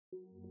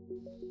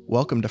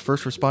Welcome to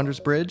First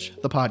Responders Bridge,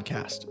 the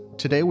podcast.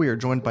 Today we are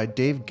joined by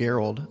Dave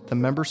Gerold, the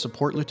Member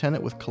Support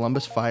Lieutenant with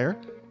Columbus Fire,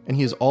 and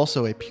he is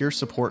also a peer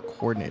support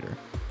coordinator.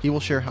 He will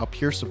share how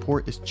peer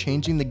support is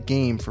changing the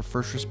game for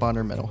first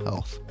responder mental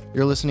health.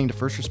 You're listening to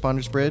First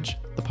Responders Bridge,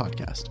 the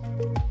podcast.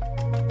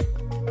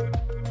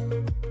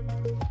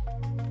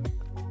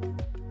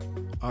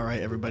 All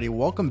right, everybody,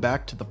 welcome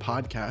back to the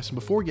podcast. And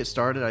before we get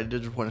started, I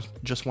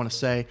just want to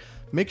say,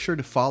 make sure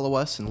to follow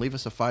us and leave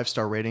us a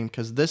 5-star rating,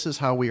 because this is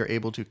how we are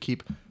able to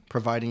keep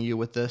providing you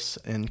with this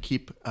and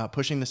keep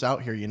pushing this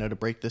out here, to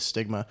break this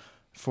stigma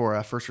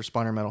for first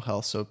responder mental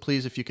health. So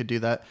please, if you could do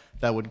that,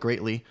 that would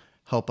greatly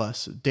help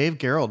us. Dave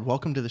Gerold,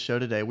 welcome to the show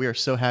today. We are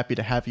so happy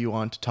to have you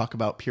on to talk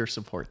about peer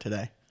support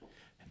today.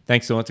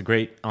 Thanks so much. It's a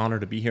great honor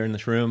to be here in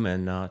this room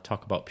and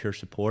talk about peer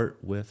support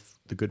with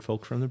the good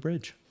folks from the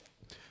Bridge.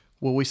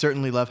 Well, we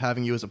certainly love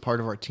having you as a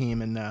part of our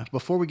team. And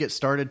before we get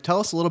started,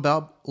 tell us a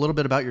little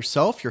bit about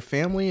yourself, your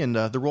family, and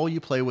the role you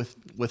play with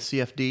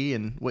CFD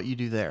and what you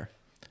do there.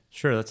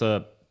 Sure, that's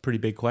a pretty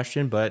big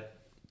question, but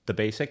the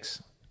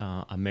basics.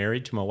 I'm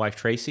married to my wife,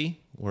 Tracy.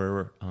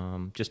 We're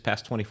just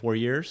past 24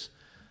 years.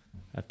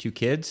 I have 2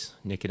 kids,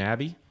 Nick and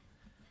Abby.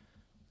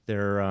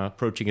 They're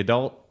approaching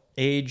adult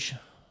age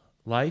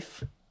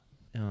life.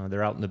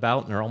 They're out and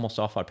about, and they're almost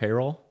off our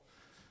payroll.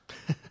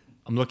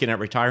 I'm looking at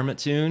retirement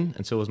soon,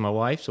 and so is my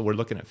wife. So we're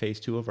looking at phase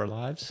 2 of our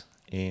lives.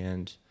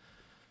 And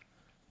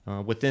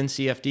within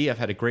CFD, I've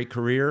had a great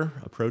career,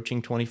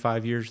 approaching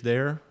 25 years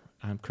there.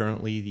 I'm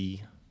currently the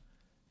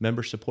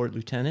Member Support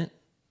Lieutenant,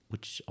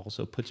 which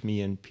also puts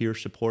me in peer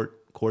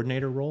support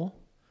coordinator role.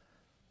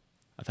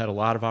 I've had a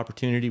lot of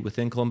opportunity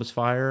within Columbus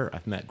Fire.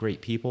 I've met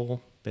great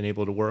people, been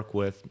able to work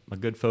with my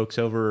good folks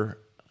over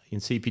in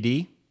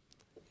CPD.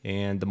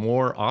 And the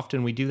more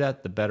often we do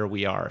that, the better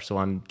we are. So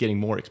I'm getting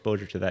more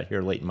exposure to that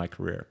here late in my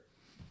career.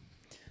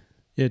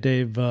 Yeah,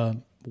 Dave,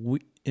 we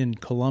in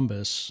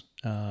Columbus,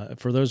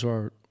 for those of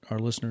our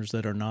listeners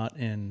that are not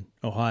in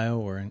Ohio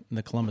or in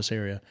the Columbus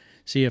area,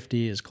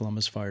 CFD is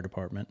Columbus Fire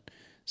Department,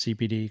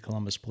 CPD,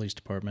 Columbus Police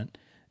Department.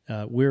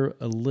 We're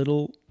a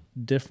little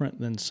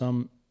different than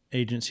some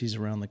agencies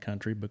around the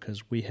country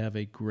because we have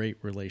a great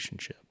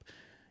relationship,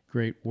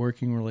 great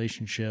working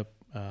relationship,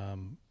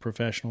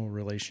 professional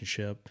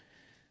relationship.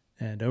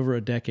 And over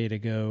a decade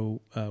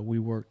ago, we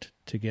worked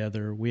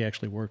together. We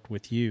actually worked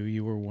with you.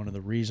 You were one of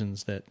the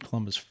reasons that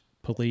Columbus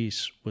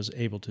Police was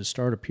able to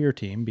start a peer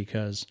team,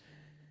 because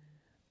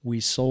we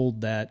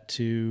sold that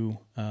to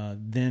our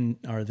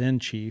then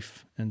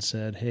chief and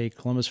said, hey,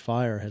 Columbus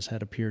Fire has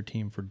had a peer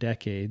team for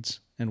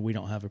decades, and we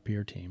don't have a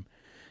peer team.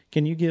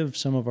 Can you give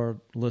some of our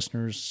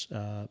listeners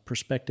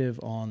perspective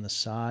on the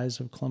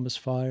size of Columbus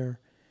Fire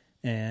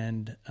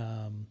and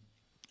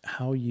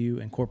how you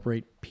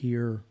incorporate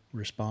peer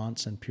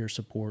response and peer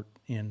support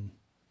in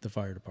the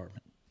fire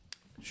department?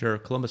 Sure.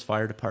 Columbus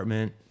Fire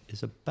Department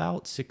is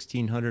about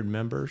 1,600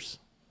 members,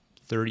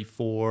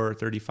 34,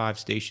 35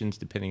 stations,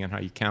 depending on how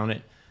you count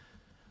it.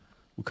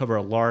 We cover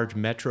a large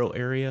metro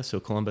area, so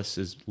Columbus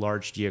is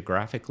large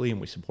geographically, and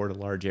we support a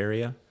large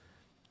area.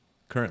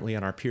 Currently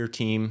on our peer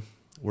team,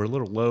 we're a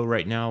little low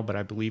right now, but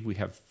I believe we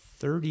have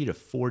 30 to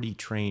 40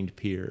 trained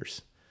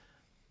peers.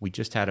 We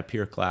just had a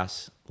peer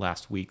class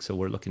last week, so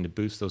we're looking to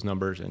boost those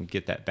numbers and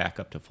get that back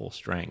up to full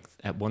strength.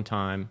 At one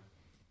time,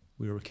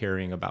 we were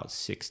carrying about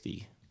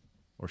 60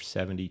 or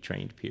 70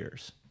 trained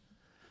peers.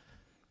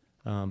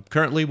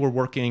 Currently, we're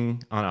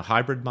working on a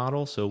hybrid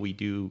model, so we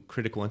do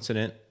critical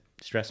incident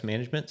stress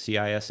management,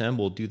 CISM.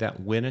 We'll do that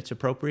when it's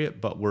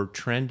appropriate, but we're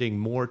trending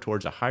more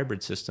towards a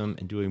hybrid system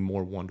and doing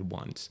more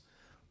one-to-ones.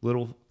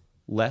 Little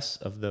less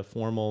of the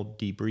formal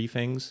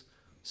debriefings,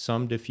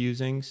 some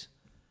diffusings,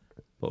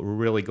 but we're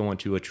really going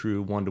to a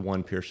true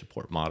one-to-one peer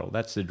support model.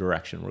 That's the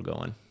direction we're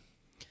going.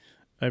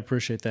 I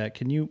appreciate that.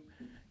 Can you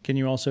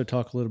also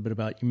talk a little bit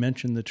about, you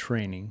mentioned the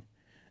training,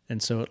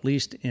 and so at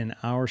least in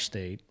our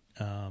state,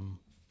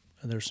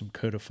 there's some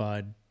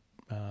codified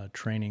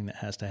training that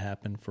has to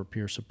happen for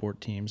peer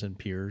support teams and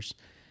peers.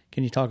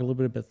 Can you talk a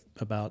little bit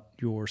about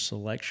your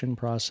selection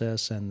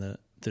process and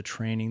the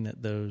training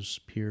that those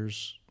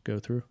peers go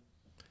through?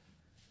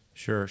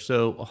 Sure.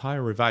 So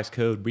Ohio Revised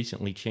Code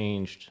recently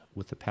changed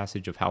with the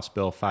passage of House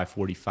Bill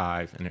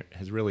 545, and it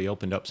has really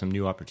opened up some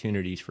new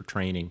opportunities for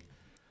training.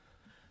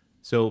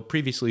 So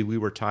previously we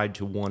were tied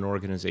to one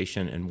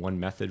organization and one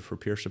method for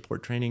peer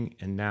support training,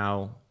 and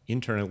now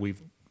internally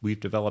we've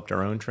developed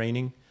our own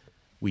training.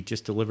 We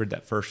just delivered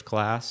that first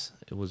class.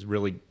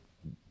 The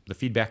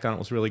feedback on it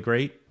was really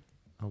great.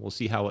 We'll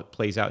see how it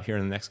plays out here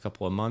in the next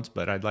couple of months,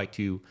 but I'd like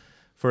to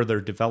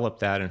further develop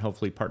that and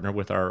hopefully partner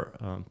with our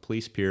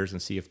police peers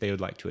and see if they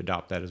would like to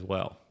adopt that as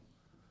well.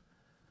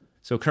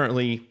 So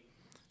currently,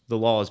 the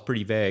law is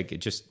pretty vague. It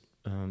just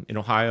in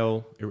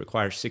Ohio, it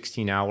requires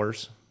 16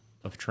 hours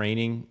of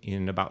training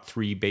in about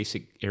 3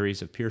 basic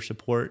areas of peer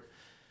support,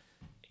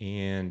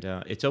 and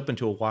it's open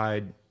to a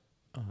wide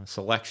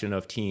selection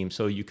of teams.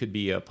 So you could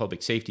be a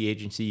public safety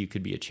agency, you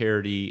could be a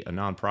charity, a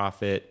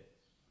nonprofit,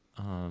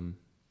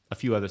 a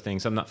few other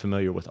things. I'm not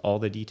familiar with all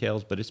the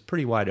details, but it's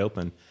pretty wide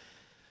open.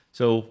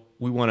 So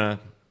we want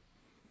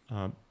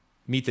to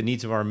meet the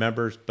needs of our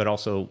members, but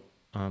also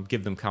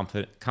give them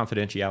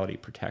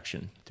confidentiality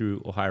protection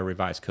through Ohio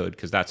Revised Code,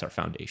 because that's our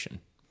foundation.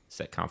 It's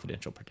that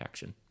confidential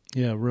protection.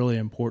 Yeah, really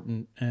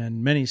important.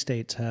 And many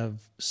states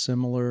have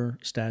similar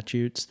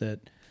statutes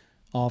that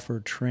offer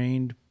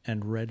trained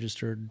and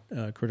registered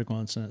critical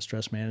incident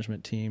stress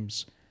management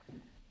teams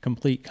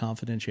complete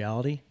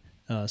confidentiality,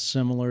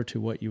 similar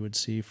to what you would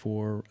see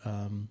for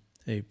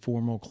a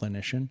formal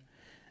clinician.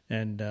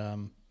 And,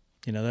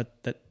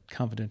 that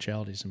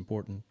confidentiality is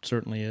important.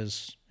 Certainly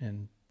is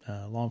in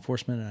law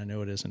enforcement, and I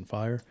know it is in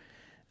fire.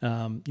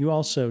 You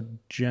also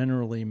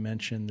generally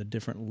mention the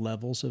different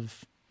levels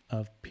of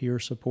peer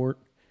support,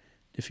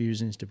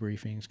 diffusings,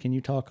 debriefings. Can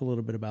you talk a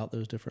little bit about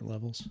those different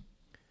levels?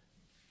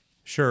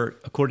 Sure.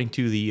 According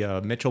to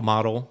the Mitchell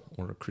model,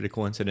 or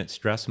critical incident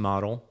stress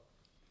model,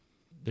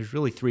 there's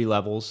really 3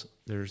 levels.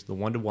 There's the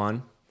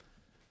one-to-one,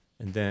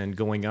 and then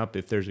going up,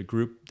 if there's a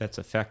group that's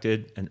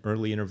affected, an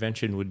early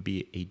intervention would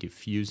be a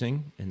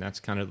diffusing, and that's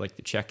kind of like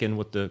the check-in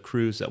with the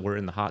crews that were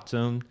in the hot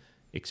zone,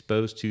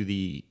 exposed to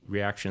the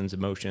reactions,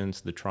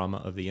 emotions, the trauma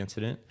of the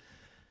incident.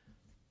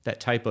 That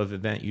type of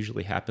event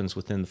usually happens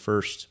within the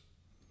first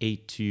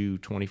 8 to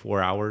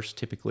 24 hours,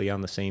 typically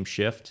on the same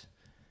shift.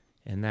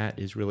 And that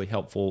is really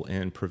helpful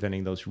in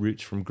preventing those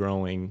roots from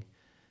growing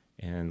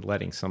and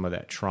letting some of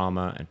that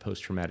trauma and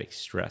post-traumatic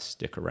stress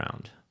stick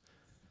around.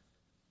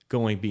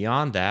 Going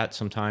beyond that,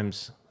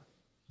 sometimes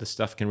the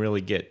stuff can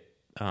really get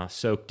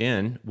soaked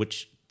in,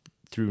 which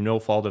through no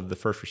fault of the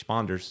first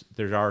responders,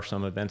 there are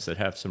some events that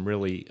have some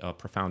really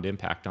profound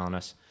impact on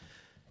us.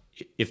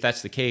 If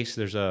that's the case,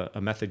 there's a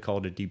method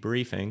called a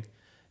debriefing,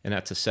 and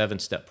that's a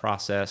 7-step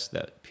process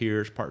that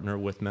peers partner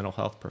with mental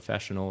health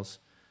professionals.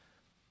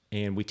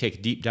 And we take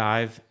a deep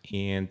dive,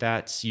 and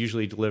that's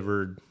usually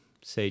delivered,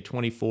 say,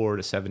 24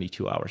 to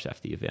 72 hours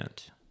after the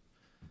event.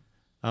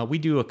 We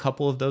do a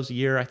couple of those a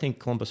year. I think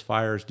Columbus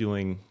Fire is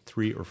doing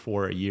 3 or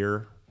 4 a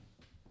year.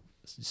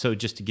 So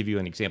just to give you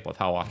an example of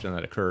how often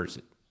that occurs,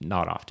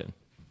 not often.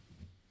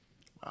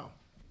 Wow.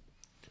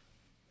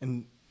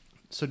 And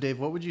so, Dave,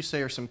 what would you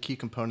say are some key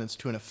components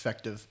to an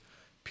effective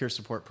peer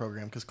support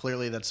program? Because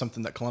clearly that's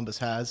something that Columbus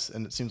has,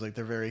 and it seems like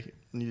they're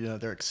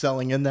they're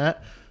excelling in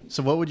that.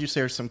 So what would you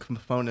say are some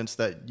components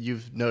that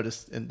you've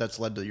noticed and that's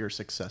led to your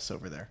success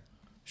over there?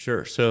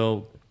 Sure.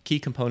 So key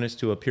components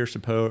to a peer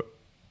support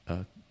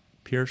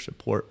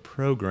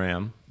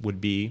program would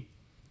be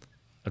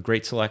a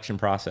great selection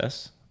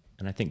process.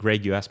 And I think,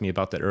 Greg, you asked me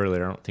about that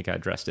earlier. I don't think I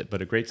addressed it,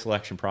 but a great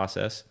selection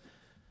process,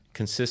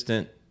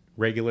 consistent,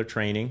 regular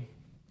training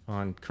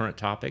on current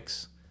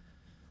topics,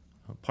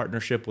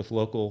 partnership with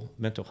local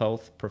mental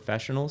health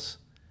professionals,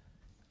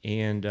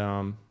 and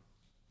a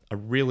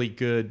really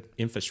good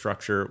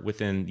infrastructure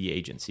within the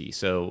agency.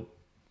 So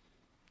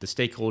the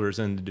stakeholders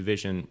in the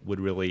division would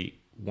really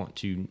want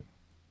to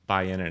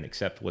buy in and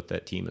accept what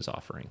that team is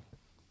offering.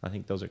 I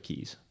think those are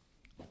keys.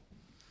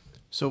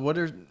 So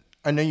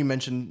I know you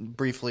mentioned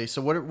briefly,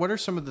 so what are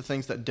some of the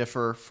things that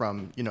differ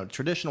from,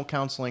 traditional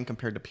counseling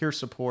compared to peer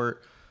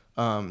support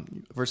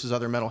versus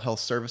other mental health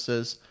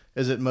services?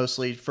 Is it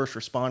mostly first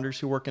responders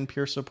who work in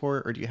peer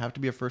support, or do you have to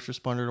be a first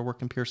responder to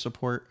work in peer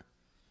support?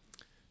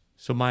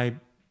 So my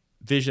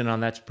vision on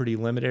that's pretty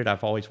limited.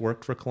 I've always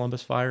worked for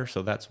Columbus Fire,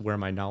 so that's where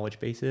my knowledge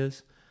base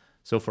is.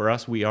 So for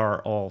us, we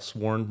are all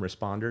sworn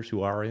responders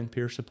who are in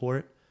peer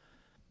support.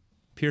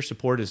 Peer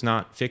support is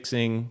not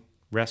fixing,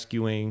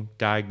 rescuing,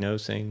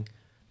 diagnosing.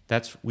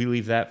 We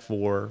leave that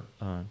for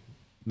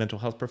mental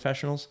health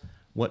professionals.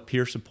 What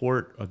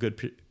a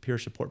good peer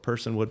support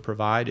person would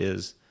provide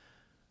is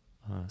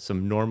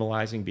some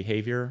normalizing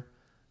behavior,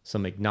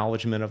 some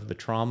acknowledgement of the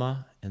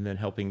trauma, and then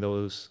helping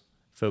those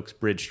folks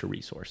bridge to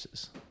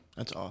resources.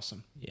 That's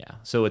awesome. Yeah.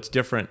 So it's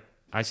different.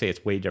 I say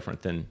it's way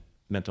different than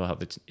mental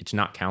health. It's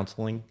not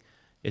counseling.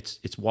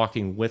 It's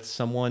walking with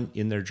someone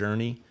in their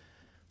journey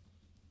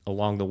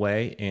along the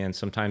way. And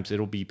sometimes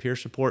it'll be peer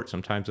support.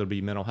 Sometimes it'll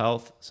be mental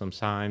health.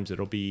 Sometimes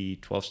it'll be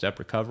 12-step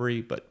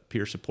recovery, but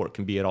peer support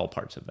can be at all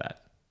parts of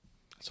that.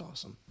 That's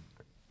awesome.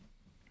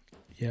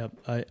 Yeah,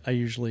 I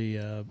usually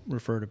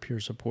refer to peer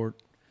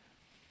support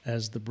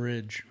as the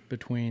bridge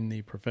between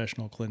the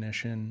professional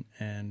clinician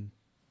and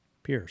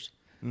peers.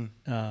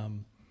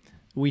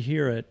 We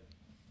hear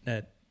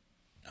at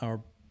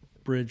our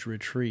bridge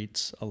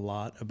retreats a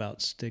lot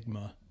about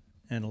stigma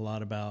and a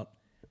lot about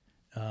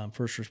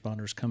first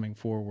responders coming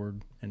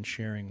forward and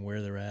sharing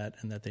where they're at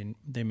and that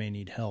they may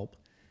need help.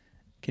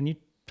 Can you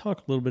talk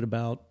a little bit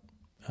about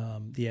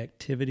the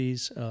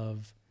activities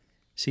of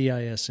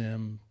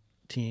CISM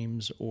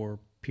teams or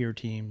peer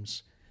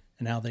teams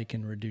and how they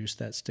can reduce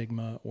that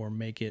stigma or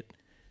make it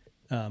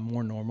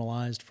more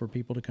normalized for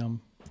people to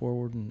come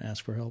forward and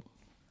ask for help?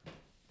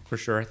 For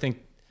sure. I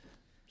think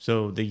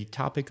so. The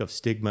topic of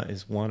stigma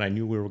is one I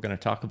knew we were going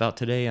to talk about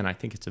today, and I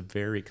think it's a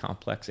very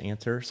complex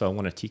answer. So I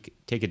want to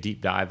take a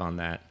deep dive on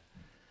that.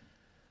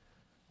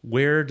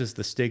 Where does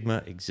the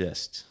stigma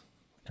exist?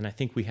 And I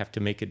think we have to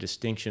make a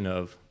distinction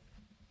of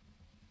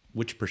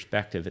which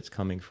perspective it's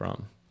coming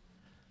from.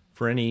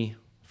 For any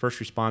first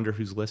responder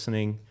who's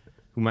listening,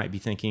 who might be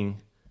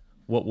thinking,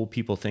 what will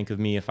people think of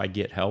me if I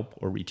get help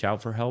or reach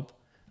out for help?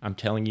 I'm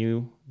telling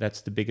you,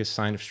 that's the biggest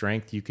sign of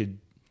strength you could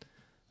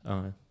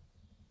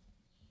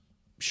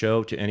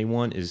show to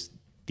anyone is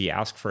the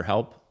ask for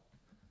help.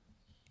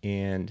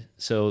 And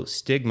so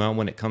stigma,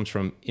 when it comes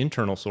from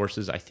internal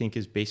sources, I think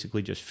is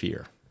basically just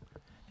fear.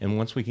 And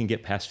once we can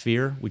get past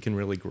fear, we can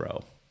really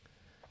grow.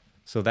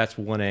 So that's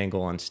one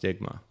angle on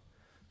stigma.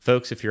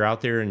 Folks, if you're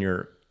out there and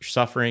you're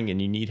suffering and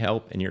you need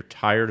help and you're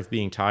tired of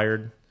being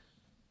tired,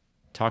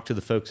 talk to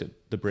the folks at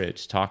the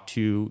bridge. Talk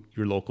to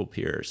your local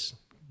peers.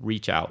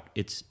 Reach out.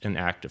 It's an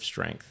act of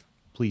strength.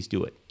 Please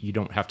do it. You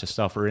don't have to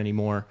suffer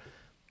anymore.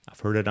 I've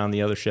heard it on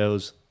the other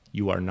shows.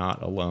 You are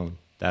not alone.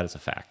 That is a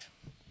fact.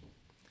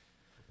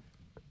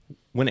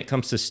 When it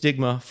comes to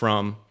stigma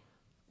from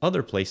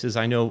other places,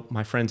 I know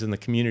my friends in the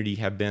community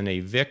have been a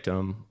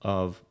victim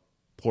of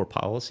poor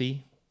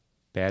policy,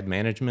 bad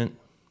management,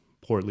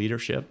 poor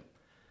leadership.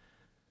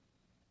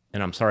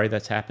 And I'm sorry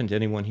that's happened to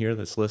anyone here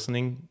that's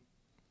listening.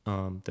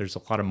 There's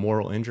a lot of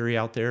moral injury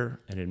out there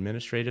and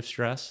administrative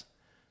stress.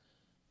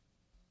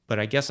 But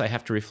I guess I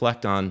have to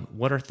reflect on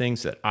what are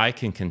things that I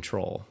can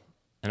control.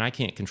 And I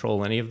can't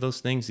control any of those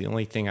things. The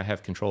only thing I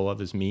have control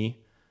of is me.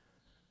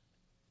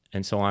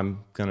 And so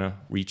I'm going to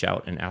reach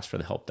out and ask for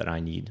the help that I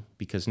need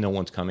because no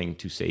one's coming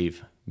to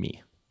save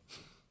me.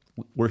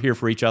 We're here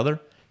for each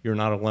other. You're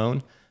not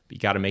alone, but you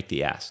got to make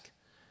the ask.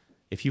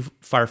 If you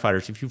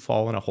firefighters, if you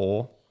fall in a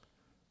hole,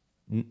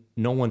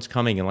 no one's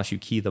coming unless you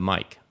key the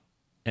mic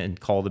and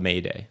call the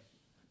Mayday.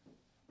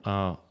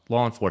 Law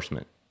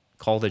enforcement,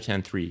 call the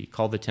 10-3,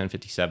 call the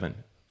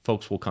 1057.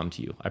 Folks will come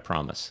to you, I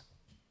promise.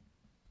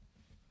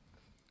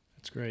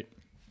 That's great.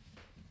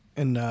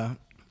 And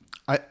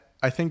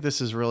I think this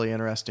is really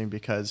interesting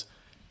because,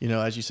 you know,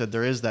 as you said,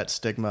 there is that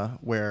stigma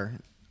where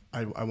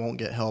I won't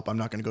get help. I'm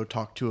not going to go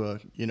talk to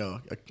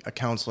a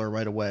counselor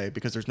right away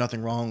because there's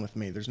nothing wrong with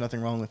me. There's nothing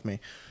wrong with me.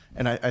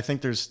 And I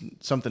think there's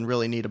something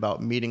really neat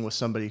about meeting with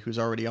somebody who's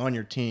already on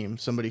your team,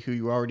 somebody who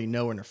you already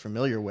know and are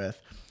familiar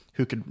with,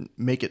 who could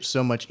make it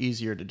so much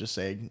easier to just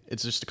say,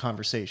 it's just a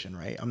conversation,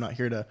 right? I'm not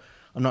here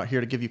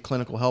to give you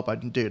clinical help.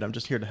 Dude, I'm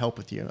just here to help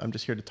with you. I'm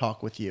just here to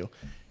talk with you.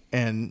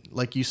 And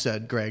like you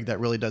said, Greg, that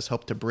really does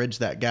help to bridge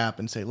that gap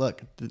and say,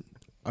 look,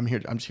 I'm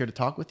just here to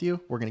talk with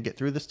you. We're going to get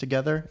through this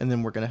together. And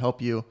then we're going to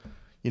help you,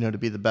 to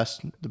be the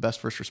best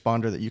first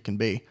responder that you can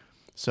be.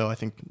 So I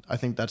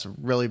think that's a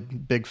really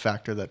big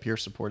factor that peer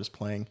support is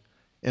playing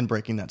in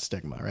breaking that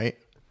stigma. Right.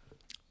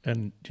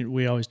 And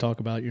we always talk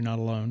about, you're not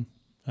alone.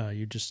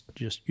 You just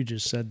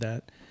said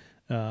that.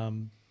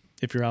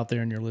 If you're out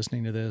there and you're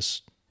listening to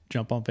this,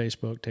 jump on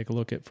Facebook, take a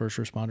look at First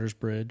Responders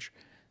Bridge,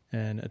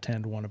 and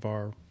attend one of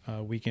our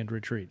weekend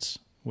retreats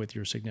with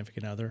your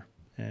significant other.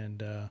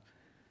 And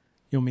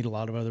you'll meet a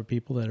lot of other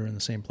people that are in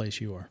the same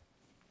place you are.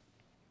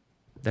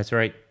 That's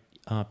right.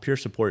 Peer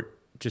support,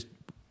 just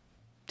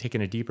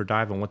taking a deeper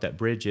dive on what that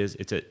bridge is,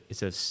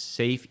 it's a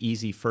safe,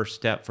 easy first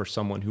step for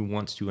someone who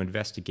wants to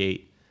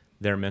investigate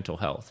their mental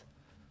health.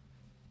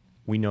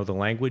 We know the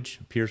language.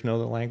 Peers know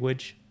the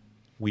language.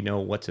 We know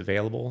what's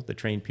available. The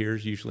trained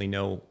peers usually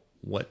know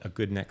what a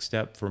good next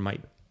step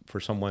for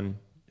someone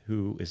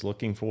who is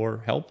looking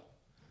for help.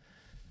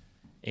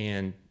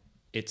 And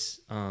it's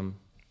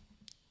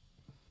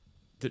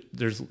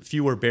there's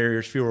fewer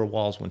barriers, fewer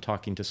walls when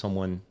talking to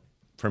someone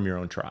from your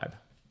own tribe.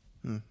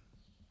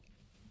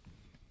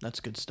 That's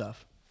good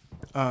stuff.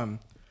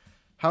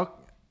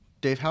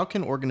 Dave, how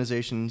can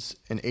organizations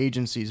and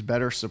agencies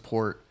better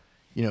support,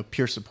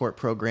 peer support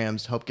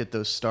programs, help get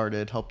those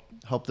started,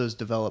 help those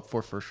develop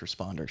for first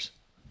responders?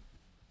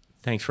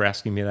 Thanks for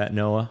asking me that,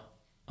 Noah.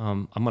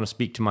 I'm going to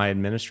speak to my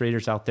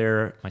administrators out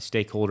there, my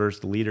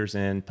stakeholders, the leaders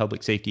in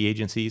public safety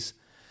agencies.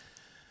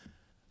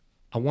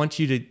 I want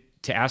you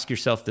to ask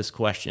yourself this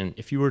question.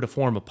 If you were to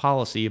form a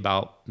policy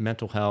about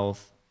mental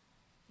health,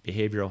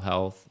 behavioral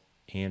health,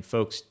 and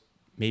folks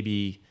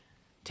maybe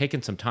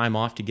taking some time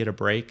off to get a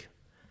break,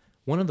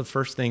 one of the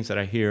first things that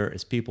I hear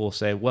is people will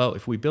say, well,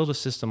 if we build a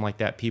system like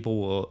that, people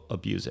will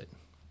abuse it.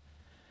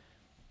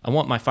 I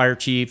want my fire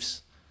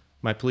chiefs,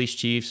 my police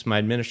chiefs, my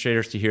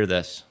administrators to hear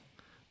this.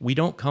 We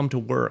don't come to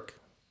work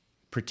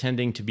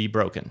pretending to be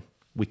broken.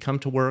 We come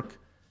to work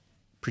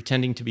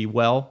pretending to be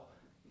well,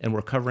 and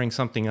we're covering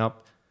something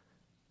up,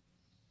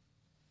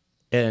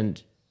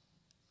 and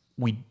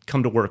we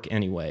come to work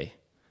anyway.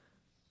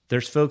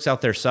 There's folks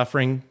out there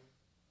suffering,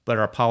 but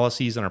our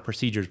policies and our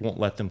procedures won't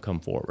let them come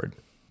forward.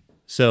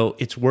 So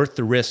it's worth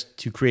the risk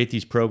to create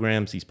these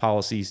programs, these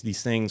policies,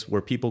 these things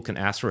where people can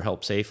ask for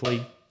help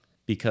safely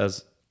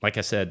because, like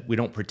I said, we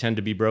don't pretend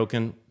to be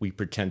broken, we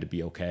pretend to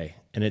be okay.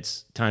 And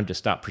it's time to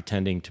stop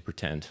pretending to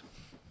pretend.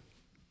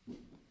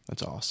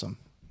 That's awesome.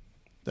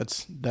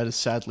 That is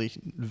sadly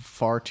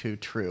far too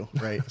true,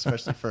 right?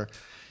 Especially for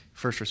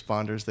first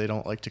responders. They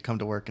don't like to come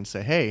to work and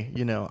say, hey,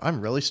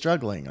 I'm really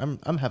struggling.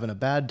 I'm having a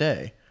bad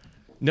day.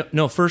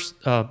 No, first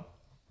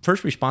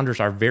responders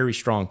are very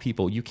strong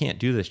people. You can't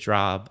do this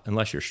job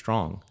unless you're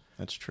strong.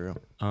 That's true.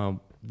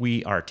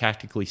 We are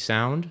tactically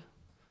sound.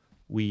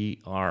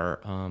 We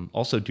are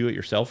also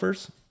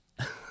do-it-yourselfers.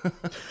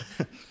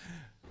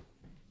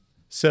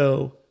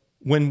 So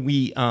When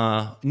we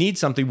need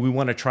something, we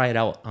want to try it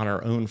out on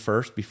our own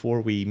first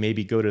before we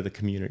maybe go to the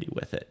community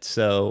with it.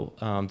 So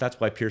that's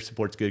why peer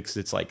support's good, because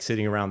it's like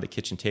sitting around the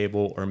kitchen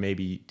table or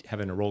maybe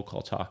having a roll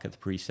call talk at the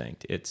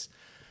precinct. It's,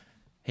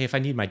 hey, if I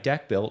need my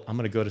deck built, I'm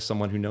going to go to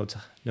someone who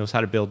knows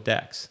how to build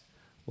decks.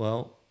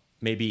 Well,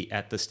 maybe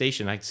at the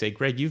station, I could say,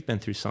 Greg, you've been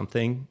through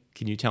something.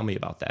 Can you tell me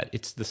about that?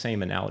 It's the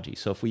same analogy.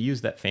 So if we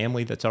use that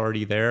family that's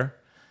already there,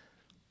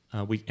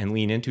 we can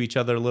lean into each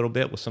other a little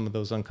bit with some of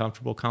those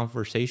uncomfortable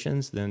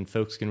conversations, then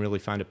folks can really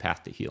find a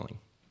path to healing.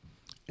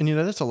 And,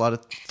 that's a lot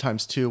of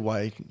times, too,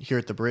 why here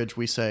at the Bridge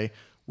we say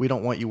we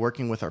don't want you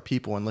working with our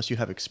people unless you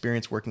have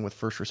experience working with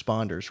first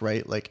responders,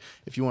 right? Like,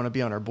 if you want to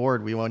be on our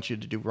board, we want you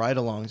to do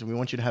ride-alongs, and we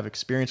want you to have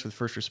experience with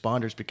first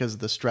responders because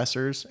the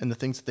stressors and the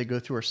things that they go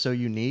through are so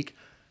unique.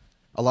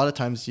 A lot of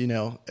times,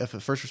 if a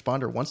first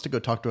responder wants to go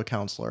talk to a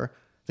counselor,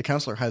 the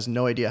counselor has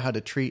no idea how to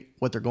treat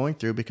what they're going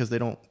through because they're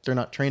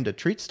not trained to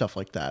treat stuff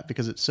like that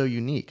because it's so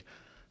unique.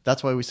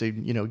 That's why we say,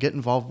 get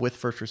involved with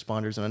first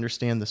responders and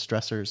understand the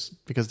stressors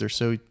because they're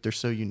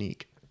so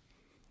unique.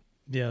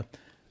 Yeah.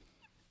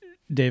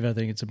 Dave, I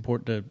think it's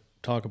important to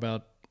talk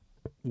about,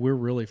 we're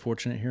really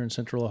fortunate here in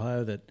Central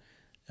Ohio that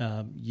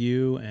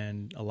you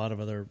and a lot of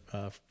other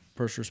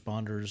first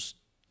responders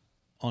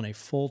on a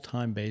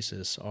full-time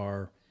basis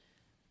are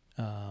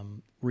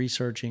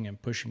researching and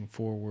pushing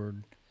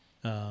forward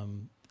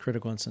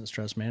critical incident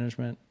stress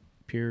management,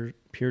 peer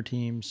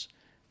teams,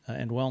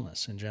 and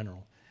wellness in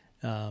general.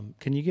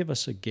 Can you give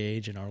us a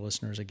gauge and our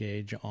listeners a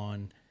gauge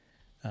on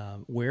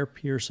where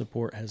peer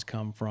support has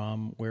come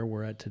from, where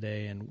we're at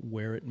today, and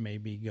where it may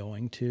be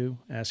going to?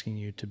 Asking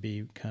you to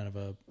be kind of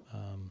a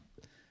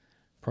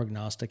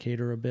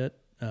prognosticator a bit,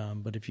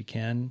 but if you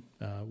can,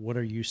 what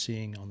are you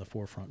seeing on the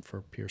forefront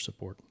for peer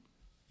support?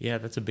 Yeah,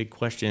 that's a big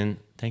question.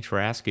 Thanks for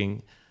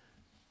asking.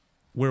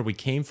 Where we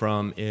came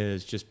from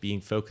is just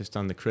being focused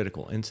on the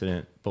critical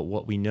incident, but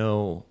what we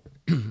know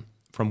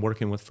from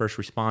working with first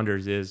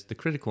responders is the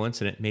critical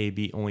incident may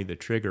be only the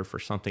trigger for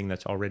something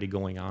that's already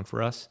going on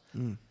for us.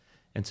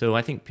 And so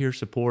I think peer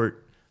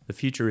support, the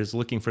future is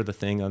looking for the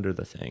thing under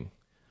the thing.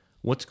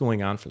 What's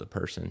going on for the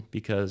person?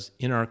 Because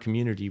in our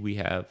community, we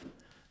have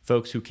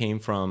folks who came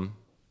from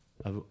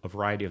a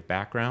variety of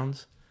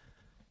backgrounds.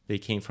 They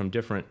came from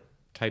different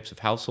types of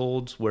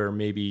households where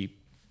maybe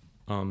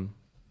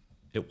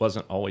it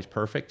wasn't always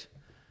perfect.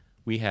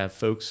 We have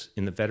folks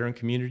in the veteran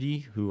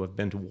community who have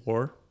been to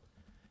war.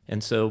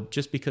 And so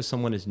just because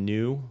someone is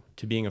new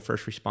to being a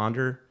first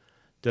responder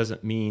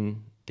doesn't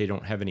mean they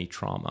don't have any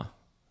trauma.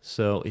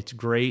 So it's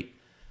great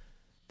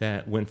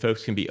that when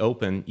folks can be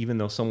open, even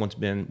though someone's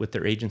been with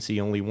their agency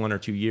only 1 or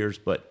 2 years,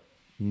 but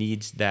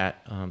needs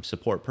that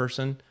support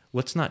person,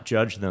 let's not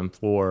judge them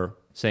for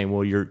saying,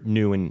 well, you're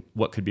new and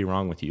what could be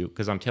wrong with you?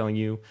 Because I'm telling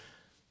you,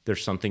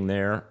 there's something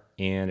there.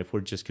 And if we're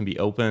just can be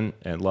open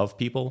and love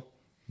people,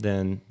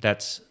 then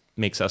that's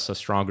makes us a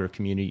stronger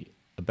community,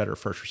 a better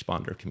first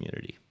responder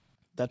community.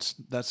 That's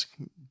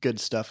good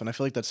stuff. And I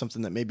feel like that's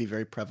something that may be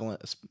very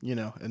prevalent,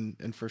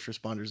 in first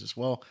responders as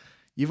well.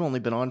 You've only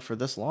been on for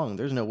this long.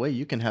 There's no way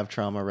you can have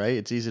trauma, right?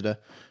 It's easy to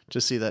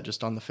just see that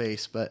just on the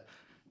face. But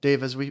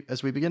Dave, as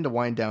we begin to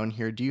wind down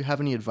here, do you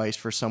have any advice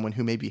for someone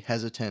who may be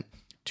hesitant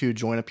to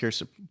join a peer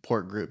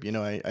support group?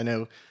 I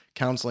know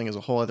counseling is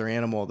a whole other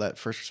animal that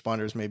first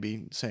responders may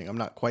be saying, I'm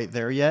not quite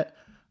there yet.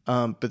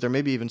 But there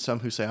may be even some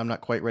who say, I'm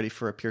not quite ready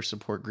for a peer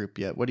support group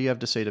yet. What do you have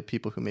to say to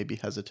people who may be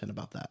hesitant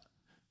about that?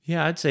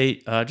 Yeah, I'd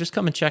say just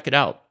come and check it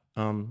out.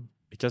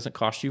 It doesn't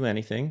cost you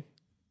anything.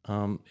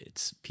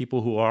 It's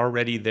people who are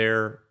already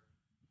there,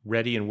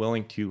 ready and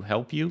willing to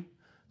help you.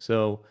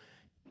 So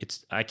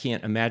I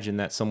can't imagine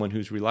that someone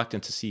who's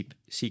reluctant to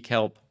seek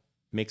help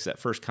makes that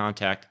first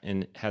contact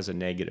and has a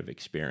negative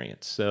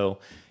experience. So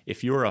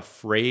if you're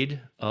afraid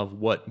of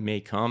what may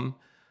come,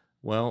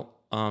 well,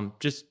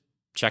 just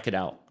check it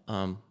out.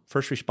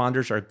 First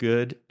responders are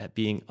good at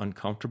being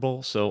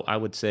uncomfortable. So I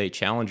would say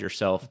challenge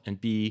yourself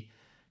and be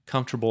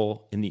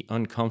comfortable in the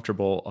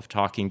uncomfortable of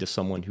talking to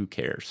someone who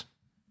cares.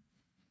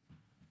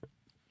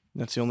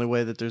 That's the only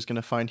way that there's going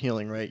to find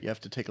healing, right? You have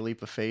to take a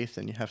leap of faith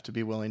and you have to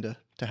be willing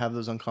to have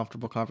those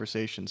uncomfortable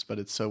conversations, but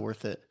it's so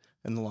worth it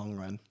in the long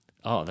run.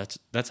 Oh, that's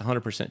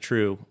 100%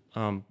 true.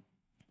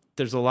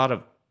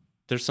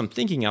 There's some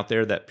thinking out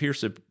there that peer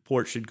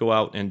support should go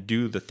out and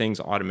do the things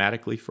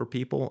automatically for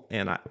people.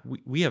 And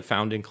we have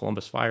found in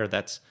Columbus Fire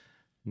that's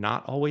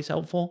not always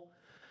helpful.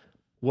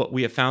 What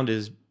we have found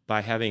is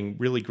by having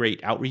really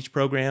great outreach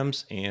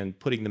programs and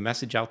putting the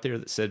message out there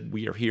that said,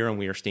 we are here and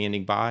we are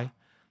standing by.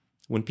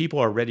 When people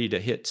are ready to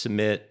hit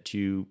submit,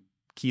 to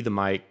key the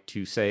mic,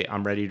 to say,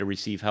 I'm ready to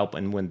receive help.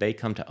 And when they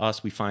come to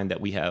us, we find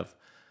that we have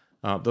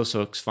those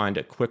folks find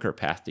a quicker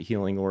path to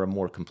healing or a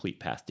more complete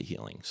path to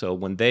healing. So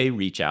when they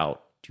reach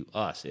out to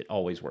us, it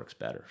always works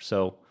better.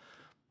 So,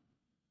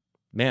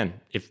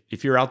 man,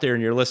 if you're out there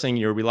and you're listening,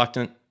 you're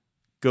reluctant,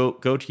 go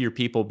to your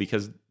people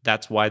because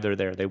that's why they're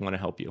there. They want to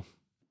help you.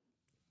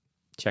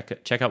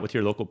 Check out with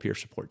your local peer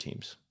support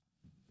teams.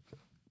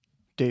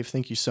 Dave,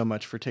 thank you so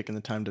much for taking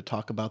the time to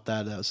talk about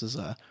that. This is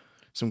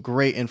some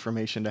great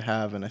information to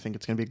have. And I think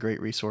it's going to be a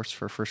great resource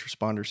for first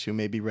responders who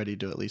may be ready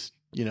to at least,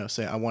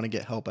 say, I want to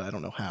get help, but I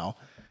don't know how.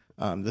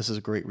 This is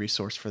a great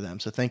resource for them.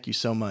 So thank you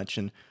so much.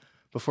 And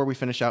before we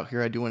finish out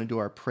here, I do want to do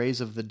our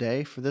praise of the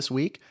day for this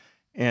week.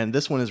 And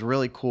this one is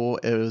really cool.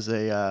 It was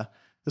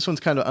this one's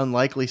kind of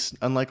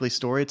unlikely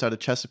story. It's out of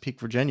Chesapeake,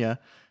 Virginia.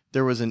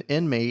 There was an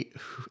inmate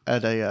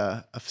at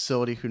a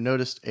facility who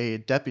noticed a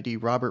deputy,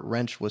 Robert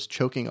Wrench, was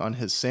choking on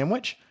his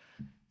sandwich.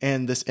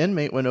 And this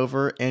inmate went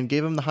over and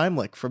gave him the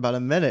Heimlich for about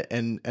a minute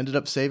and ended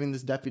up saving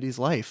this deputy's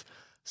life.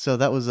 So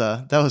that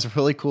was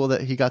really cool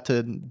that he got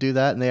to do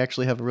that. And they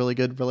actually have a really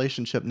good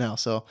relationship now.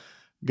 So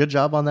good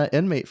job on that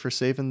inmate for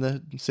saving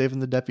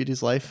the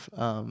deputy's life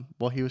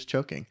while he was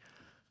choking.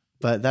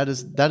 But that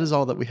is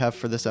all that we have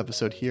for this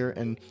episode here.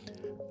 And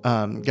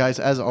guys,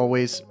 as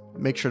always,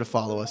 make sure to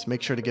follow us.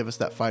 Make sure to give us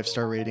that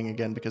 5-star rating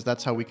again, because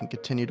that's how we can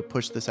continue to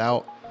push this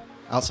out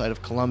outside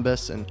of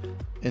Columbus and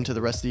into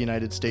the rest of the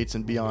United States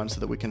and beyond, so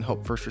that we can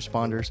help first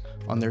responders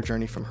on their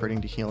journey from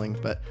hurting to healing.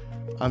 But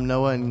I'm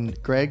Noah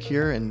and Greg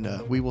here,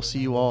 and we will see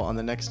you all on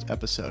the next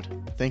episode.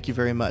 Thank you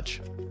very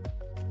much.